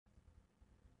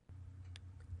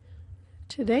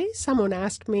Today someone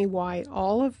asked me why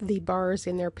all of the bars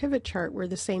in their pivot chart were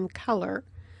the same color.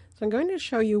 So I'm going to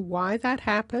show you why that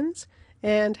happens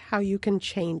and how you can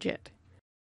change it.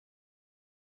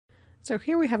 So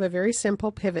here we have a very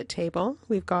simple pivot table.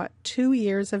 We've got 2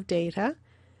 years of data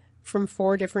from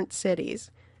 4 different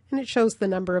cities, and it shows the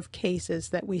number of cases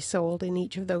that we sold in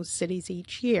each of those cities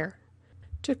each year.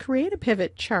 To create a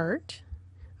pivot chart,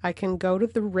 I can go to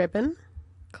the ribbon,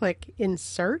 click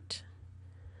Insert,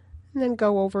 and then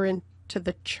go over into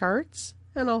the charts,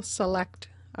 and I'll select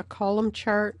a column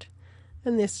chart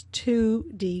and this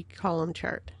 2D column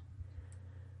chart.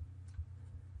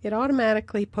 It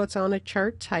automatically puts on a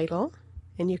chart title,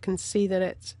 and you can see that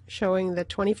it's showing the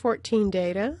 2014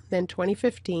 data, then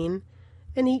 2015,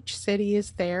 and each city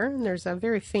is there, and there's a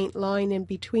very faint line in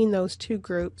between those two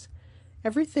groups.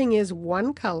 Everything is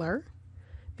one color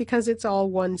because it's all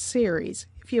one series.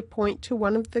 If you point to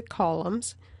one of the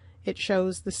columns, it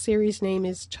shows the series name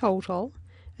is Total,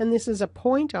 and this is a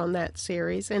point on that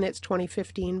series, and it's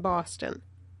 2015 Boston.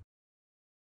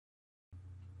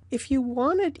 If you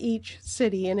wanted each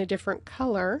city in a different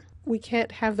color, we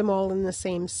can't have them all in the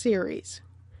same series.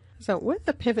 So with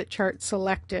the pivot chart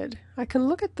selected, I can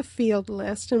look at the field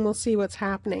list and we'll see what's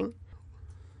happening.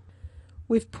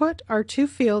 We've put our 2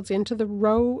 fields into the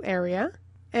row area,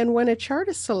 and when a chart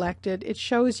is selected, it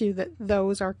shows you that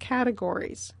those are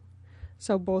categories.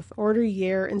 So both order,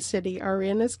 year, and city are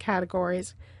in as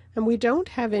categories, and we don't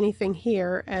have anything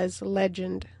here as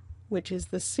legend, which is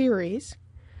the series,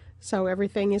 so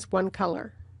everything is one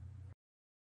color.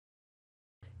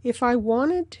 If I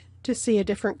wanted to see a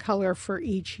different color for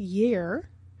each year,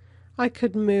 I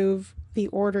could move the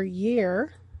order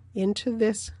year into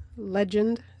this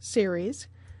legend series,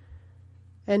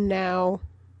 and now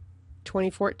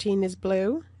 2014 is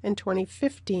blue and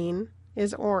 2015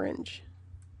 is orange.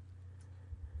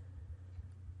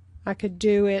 I could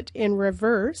do it in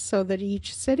reverse so that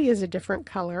each city is a different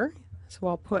color. So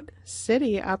I'll put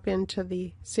city up into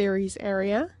the series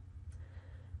area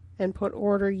and put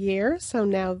order year. So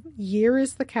now year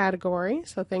is the category,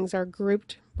 so things are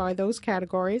grouped by those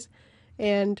categories,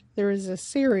 and there is a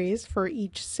series for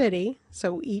each city,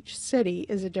 so each city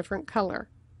is a different color.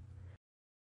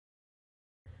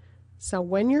 So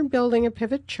when you're building a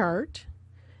pivot chart,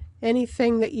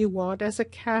 anything that you want as a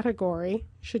category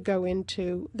should go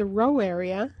into the row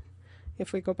area.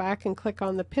 If we go back and click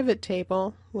on the pivot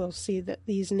table, we'll see that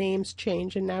these names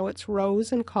change, and now it's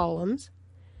rows and columns.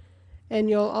 And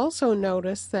you'll also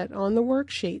notice that on the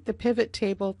worksheet, the pivot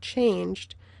table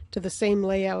changed to the same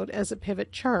layout as a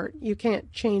pivot chart. You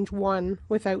can't change one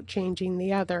without changing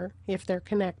the other if they're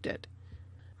connected.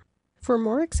 For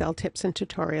more Excel tips and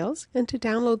tutorials, and to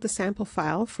download the sample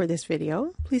file for this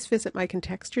video, please visit my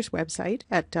Contextures website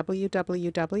at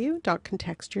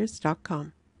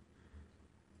www.contextures.com.